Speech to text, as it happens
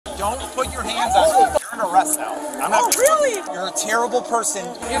Don't put your hands on me. You're under arrest now. I'm not. Oh, really? You're a terrible person.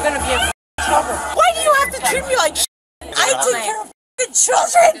 You're gonna be in trouble. Why do you have to treat me like I take care of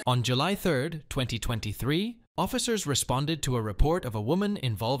children? On July 3rd, 2023, officers responded to a report of a woman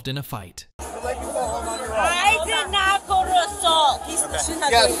involved in a fight. I did not go to assault. She's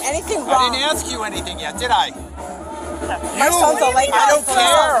not doing anything wrong. I didn't ask you anything yet, did I? My son's a late I don't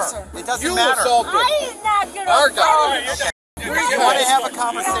care. officer. It doesn't matter. I did not get assaulted. You want to have a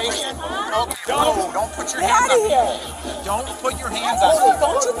conversation? No, don't put your hands on me. Don't put your hands on me.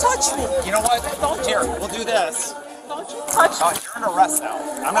 Don't you touch me. You know what? Here, we'll do this. Don't you touch me. You're under arrest now.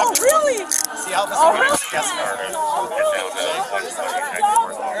 I'm not. Oh, really? See how this works? Yes, ma'am.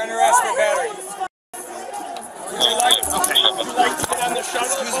 You're under arrest for battery. Would you like to get on the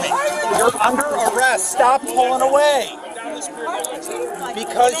shuttle? Excuse me. You're under arrest. Stop pulling away.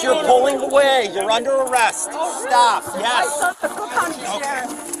 Because you're pulling away. You're under arrest. Stop. Yes. Okay.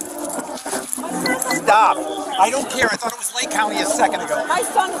 Stop. I don't care. I thought it was Lake County a second ago. My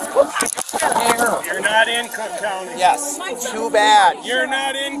son is Cook County. You're not in Cook County. Yes. Too bad. You're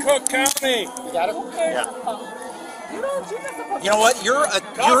not in Cook County. You got it? Yeah. You know what? You're a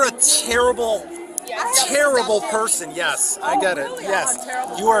terrible person. Yes, I get it. Yes.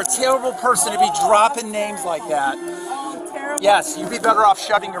 You are a terrible person to be dropping names like that. Yes, you'd be better off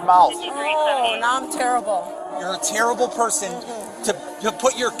shutting your mouth. Oh, now I'm terrible. You're a terrible person to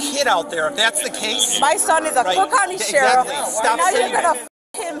put your kid out there. If that's the case. My son is a Cook County sheriff. Exactly. Stop now saying you're gonna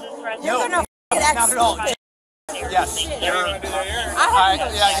that. him. You're No, gonna not at all. Yes. I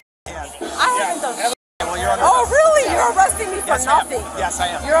haven't done shit. Well, you're under Oh, really? You're arresting me for Yes, I am. nothing. Yes, I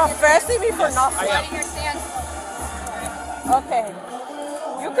am. You're arresting me for nothing. I am. Okay.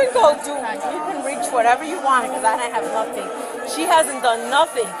 You can go do. You can reach whatever you want because I have nothing. She hasn't done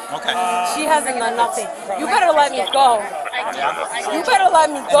nothing. Okay. She hasn't done nothing. You better let me go. You better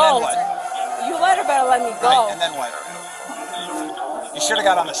let me go. You better let me go. Right, and then what? You should have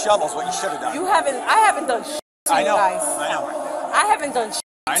got on the shuttle is what you should have done. I haven't done shit to you guys. I know. I haven't done shit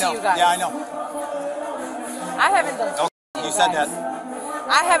I know. to you guys. Yeah, I know. I haven't done shit Okay, to you said that.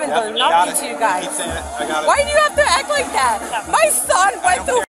 I haven't done Got nothing it. to you guys. Keep saying it. I got it. Why do you have to act like that? My son went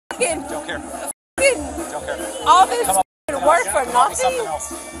through fucking Don't care. Don't care. all this Come on. work for Come up with nothing. something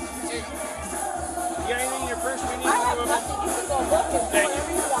else. You got anything in your purse we need? I have nothing. You can go looking. Thank you.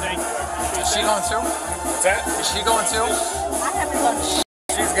 Thank you. Is she going too? What's that? Is she going too? I haven't done shit.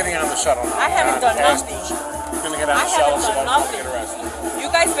 She's getting on the shuttle now. I haven't done nothing. She's going to get on I the shuttle. haven't She done wants to nothing. get arrested. You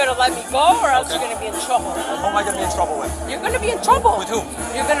guys better let me go or else you're going to be in trouble. Who am I going to be in trouble with? You're going to be in trouble. With who?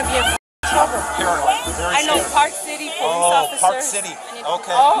 You're going to be in trouble. Paranoid. Very I know serious. Park City police officers. Park City.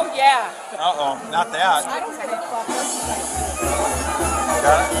 Okay. Oh, yeah. Uh-oh. Not that. I don't get it.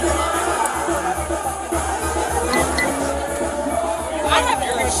 Got it? I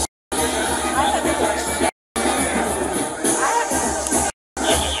haven't done shit. I haven't done shit.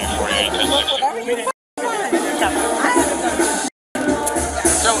 Whatever you want. I haven't done shit.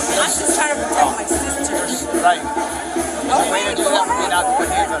 So, I'm just trying to protect my sisters. right. Oh, Way to do that would be not to put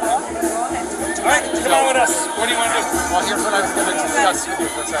hands on me. All right, come on with us. What do you want to do? Well, here's what I was going to discuss with you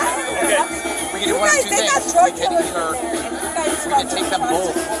for a second. Okay. We can do one of two things. We can either we can take them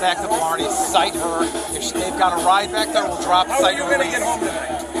both back to Blarney, cite her. If they've got a ride back there, we'll drop How are cite you her. going to get home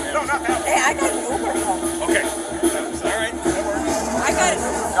tonight? No, not that. Hey, I got an Uber home. Okay. All right. That works. I got it.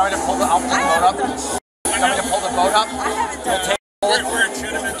 You want me to pull the boat up? You want me to pull the boat up? I haven't done Take We're in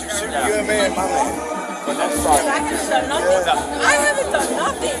Cinnamon. You and me and my man. I haven't done nothing. I haven't done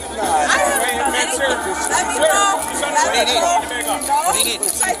nothing. I haven't done anything. Let me go. Let me go. What do you need?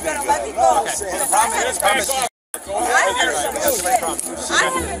 You guys better let me go. Okay. Well, the problem is, I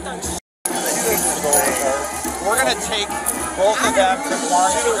haven't done shit. we're going to take both of them to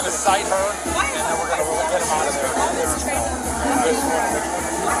Blarney. We're going to cite her, and then we're going to get them out of there.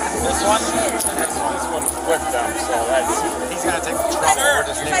 This one? This one's whipped down, so that's... He's going to take the trouble. We're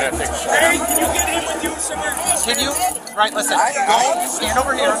just leaving it. Hey, can you get in with you somewhere? Can you? Right, listen. Go. Stand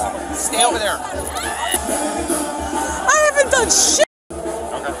over here. Stay over there. I haven't done shit.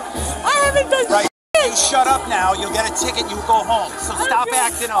 Okay. I haven't done Right. shit. You shut up now. You'll get a ticket. You go home. So stop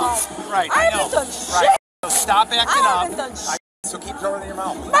acting up. Right. I I know. haven't done shit. Right. So stop acting I up. haven't done shit. So keep throwing it in your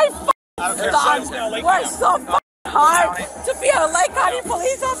mouth. My I don't care. son worked so hard to be a Lake County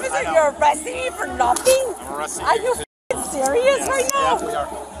police officer. You're arresting me for nothing? I'm arresting Are you. you serious right now? Yeah, we are.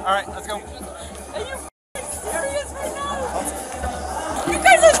 All right, let's go. Are you serious right now? You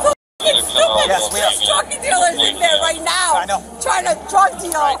guys are so stupid. Yes, we are. There's drug dealers in there right now. I know. Trying to drug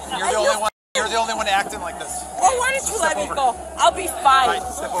deal. You're the only one. You're the only one acting like this. Well, why don't you let me go? I'll be fine. Right,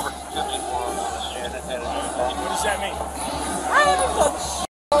 step over. What does that mean? I haven't done shit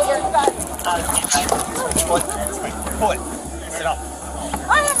over Pull it. Sit down.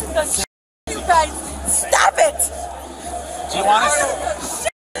 I haven't done shit, you guys. Stop it. Do you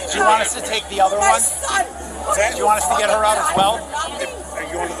want us to take the other My one? son. Do you want us to get her out as well? Are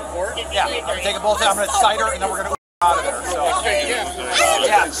you going to the court? Yeah, I'm gonna take them both. I'm gonna cite her, and then we're gonna out of there. So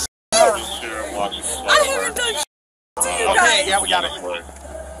yeah. I haven't done shit to you guys. Okay, yeah, we got it.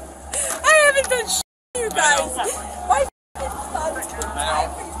 I haven't done shit to you guys. My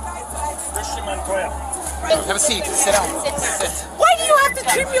son. Christian Montoya. Have a seat. Sit down. Sit. Why do you have to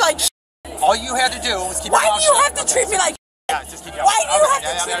treat me like shit? All you had to do was keep your Why mouth do you shut. have to treat me like shit? Yeah, just keep going. Why do you have to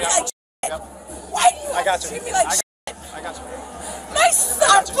treat me like shit? Why do you I have got to you. treat me like shit? I got you. My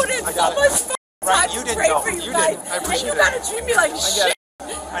son put in so much time Right, you to didn't pray know. for you You guys. didn't. I appreciate and it. you gotta treat me like I get shit.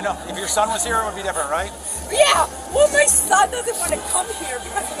 it. I know. If your son was here, it would be different, right? Yeah, well, my son doesn't want to come here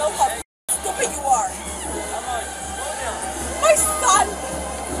because he knows how stupid you are. My son.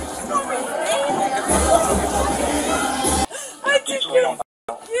 I take care of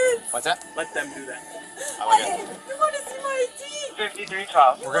kids. What's that? Let them do that. I like it. You want to see my ID?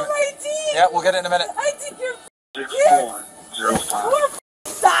 5312. We're gonna. My ID? Yeah, we'll get it in a minute. I take care of kids. 6405. We're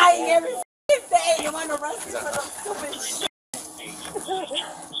dying every day. You want to arrest me for some stupid shit.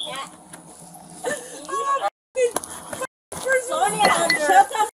 Sonia, shut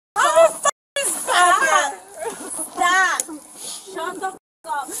the I'm a fucking spammer. Stop. Shut the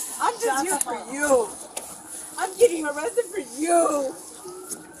up. I'm just here for you. I'm getting arrested for you.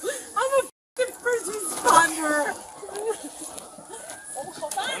 I'm a fucking first responder.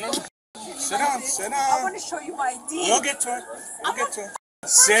 Sit down, sit I down. want to show you my ID. We'll get to it. We'll get to it.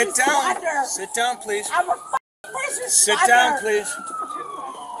 Sit down. Sit down, please. I'm a fucking first responder. Sit down, please.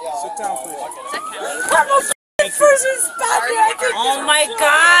 Sit down, please. I'm a fucking first responder. Oh my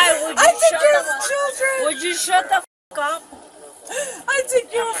God! Would I you take shut care the of children. Would you shut the f up? I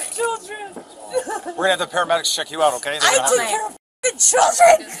take care of children. We're gonna have the paramedics check you out, okay? They're I gonna take care of fucking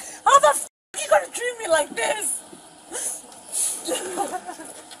children. How the f are you gonna treat me like this?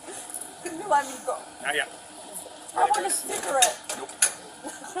 Can you let me go? Not yet. I want a cigarette.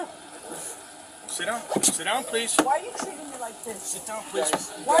 Sit down. Sit down, please. Why are you treating me like this? Sit down, please.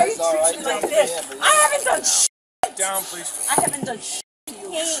 Why are you treating me like this? I haven't done shit. Sit down, please. I haven't done shit to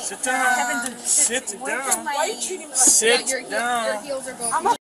you. Sit down. Sit down. Why are you treating me like this? Sit down. I'm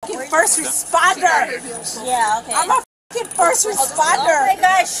a fucking first responder. Yeah, okay. I'm a fucking first Oh responder. my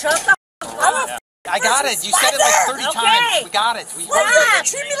God! Shut the f I'm a I got it. You said it like 30 times. We got it. We heard Why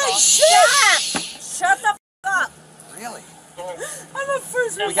it. you treat me like shit? Shut the f up. Really? I'm a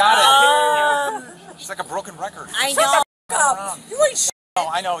first responder. We got it. She's like a broken record. I know. Up. You ain't shit. No,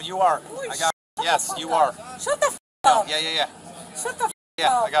 I know you are. I got it. Yes, you are. Shut the f up. Yeah. Shut the f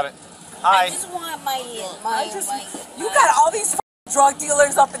Yeah, up. I got it. I Hi. just want my You got all these drug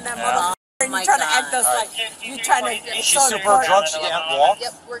dealers up in that motherfucker, and my you trying to God. act us like you trying to. She's super drunk. She can't walk.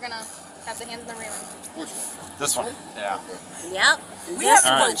 Yep, we're gonna have the hands in the railing. This one. Yeah. Yep. We This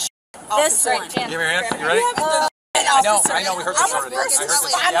haven't one. done shit. This one. Give me your hand. You ready? We haven't done shit, I know. officer. I know. We heard I'm this a already. first I heard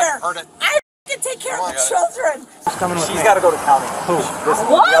this. responder. Yep, heard it. I can take care of Oh, I the got it. children. She's got to go to county. Who?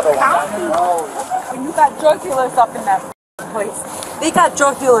 What? When you got drug dealers up in that place. They got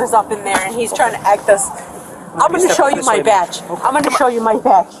drug dealers up in there, and he's trying to act us. I'm going to show you my badge. I'm going to show you my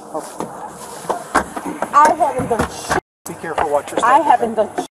badge. I haven't done shit. Be careful, watch your step. I haven't done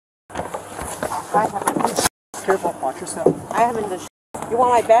shit. I haven't done shit. Careful, watch your step. I haven't done shit. You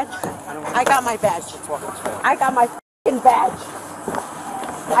want my badge? I got my badge. I got my f***ing badge.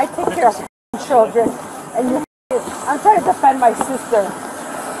 I take care of children, and you. I'm trying to defend my sister.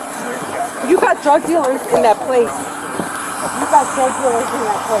 You got drug dealers in that place. You got drug dealers in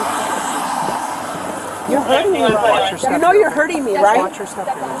that place. You're hurting me, right? You know you're hurting me, right? Watch your step.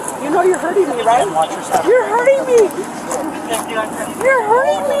 You know you're hurting me, right? Watch your step. You're hurting me. You're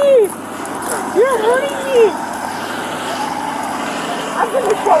hurting me. You're hurting me. I'm going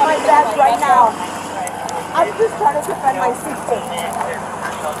to show my badge right now. I'm just trying to defend my sister.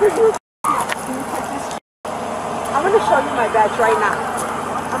 I'm going to show you my badge right now.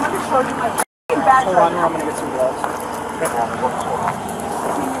 I'm going to show you my badge Hold right on, now. I'm going to get some gloves.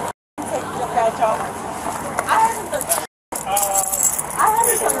 Take your badge off. I haven't done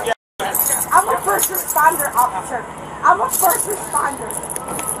shit. I'm a first responder officer. I'm a first responder.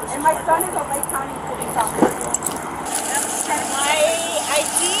 And my son is a Lake County police officer. My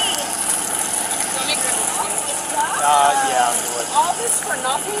ID. Yeah, we would. All this for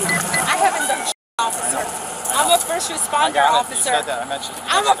nothing? I haven't done shit, officer. I'm a first I responder got it. You officer. said that. I mentioned.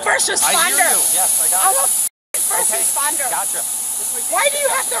 I'm a first I responder. hear you. Yes, I got I'm it. a first Okay. responder. Gotcha. Why do you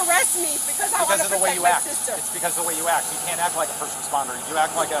have to arrest me? Because I want Because to of the way protect you my act. sister. It's because of the way you act. You can't act like a first responder. You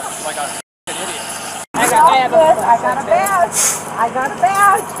act like a an idiot. outfit. I got a badge. I got a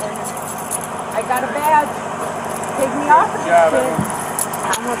badge. I got a badge. Take me off of this shit.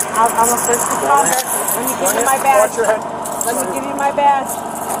 I'm a first responder. Let me give you my badge. Let me give you my badge.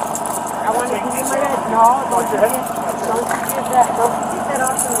 I want to give you my badge. No, don't you get that. Don't you get that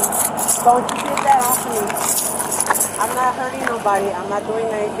off of me. Don't you get that off of me. I'm not hurting nobody. I'm not doing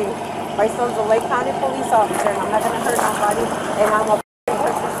anything. My son's a Lake County police officer, and I'm not going to hurt nobody, and I'm a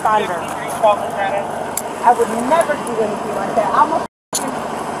first responder. I would never do anything like that. I'm a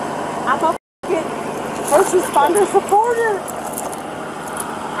first responder supporter.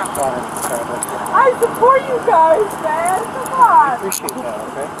 I support you guys, man. Come on. Appreciate that,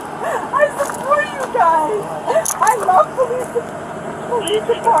 okay? I support you guys. I love police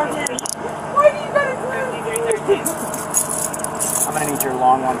department. Why do you gotta do this? I'm gonna need your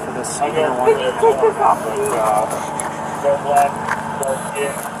long one for this. Can you take this off of me?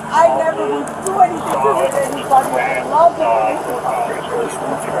 I never would do anything to anybody. I love the police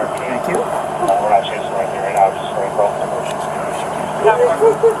department. Thank you. Can you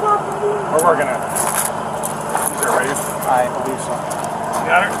take this off of me? We're working on it. Is it ready? I believe so.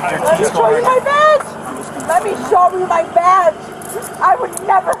 Got it? Let me show you my badge. Let me show you my badge. I would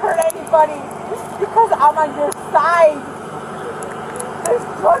never hurt anybody because I'm on your side. There's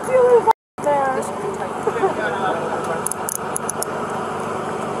drug dealers out there.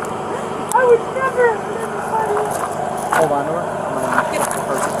 I would never hurt anybody. Hold on to her. I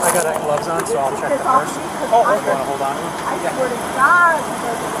got gloves on, so I'll check it first. Oh, okay. Want to hold on to her? I swear to God.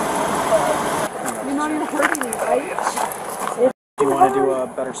 You know you're hurting me, right? Do you want to do a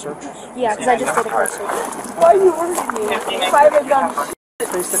better search? Yeah, because I just did a car search. Why are you hurting me? If I haven't done shit.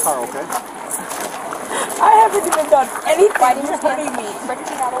 Face the car, okay? I haven't even done anything. You're hurting me. Break your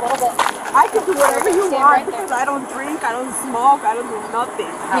feet out a little bit. I can do whatever you Stand want right there. because I don't drink, I don't smoke, I don't do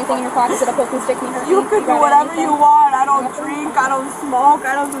nothing. Anything in your pockets that a poke and stick me hurt You can do whatever you want. I don't drink, I don't smoke,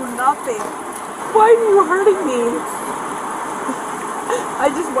 I don't do nothing. Why are you hurting me?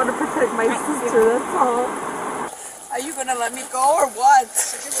 I just want to protect my sister, that's all. Are you going to let me go or what?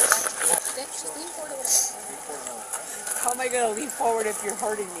 How am I going to lean forward if you're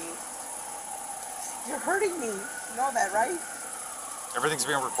hurting me? You're hurting me. You know that, right? Everything's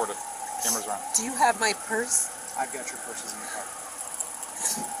being recorded. Cameras are on. Do you have my purse? I've got your purses in the car.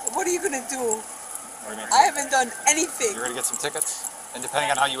 What are you going to do? What do you mean? I haven't done anything. You're going to get some tickets. And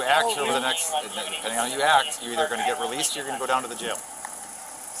depending on how you act over the next, depending on how you act, you're either going to get released or you're going to go down to the jail.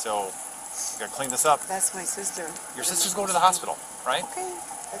 So, you got to clean this up. That's my sister. Your sister's going to the hospital, right? Okay,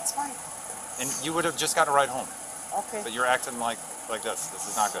 that's fine. And you would have just got a ride home. Okay. But you're acting like this. This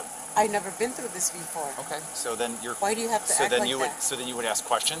is not good. I've never been through this before. Okay. So then you're. Why do you have to act like that? So then you would ask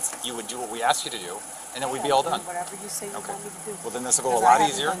questions. You would do what we asked you to do, and then we'd be all done. Whatever you say you want me to do. Well, then this will go a lot I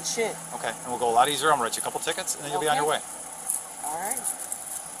easier. haven't done shit. Okay. And we'll go a lot easier. I'm gonna write you a couple tickets, and then you'll be on your way. All right.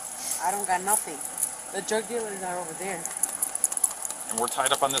 I don't got nothing. The drug dealers are over there. And we're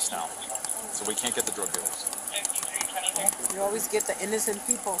tied up on this now, so we can't get the drug dealers. You always get the innocent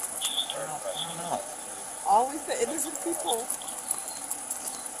people. No. Always the innocent people.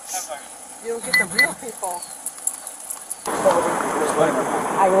 You don't get the real people. I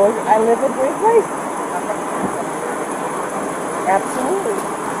live a great place. Absolutely.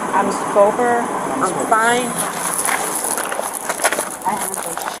 I'm sober. I'm fine. I haven't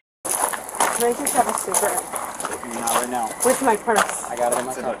done shit. Can I just have a cigarette? Not right now. Where's my purse? I got it in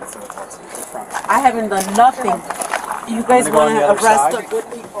my car. It's in the front. I haven't done nothing. You guys Wanna go on want the to other arrest side? the good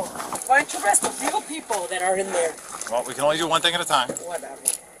people. Why don't you arrest the real people that are in there? Well, we can only do one thing at a time. Whatever.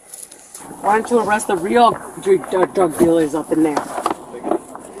 Why don't you arrest the real drug dealers up in there?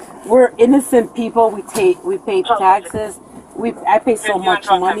 We're innocent people. We pay taxes. I pay so much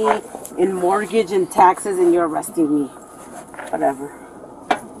money in mortgage and taxes, and you're arresting me. Whatever.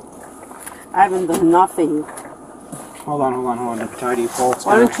 I haven't done nothing. Hold on. I'm tied to you, Paul.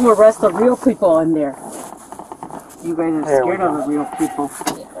 Why don't you arrest the real people in there? You guys are scared of the real people.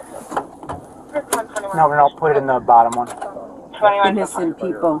 No, put it in the bottom one. Innocent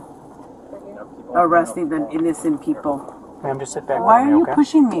people. Arresting the innocent people. Ma'am, just sit back. Why are you okay?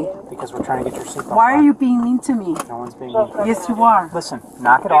 pushing me? Because we're trying to get your seatbelt. Why are you being mean to me? No one's being mean. Yes, you are. Listen,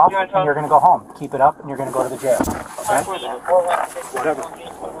 knock it off, and you're going to go home. Keep it up, and you're going to go to the jail. Okay? Whatever.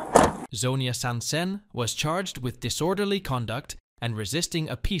 Zonia Sansen was charged with disorderly conduct and resisting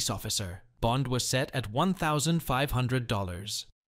a peace officer. Bond was set at $1,500.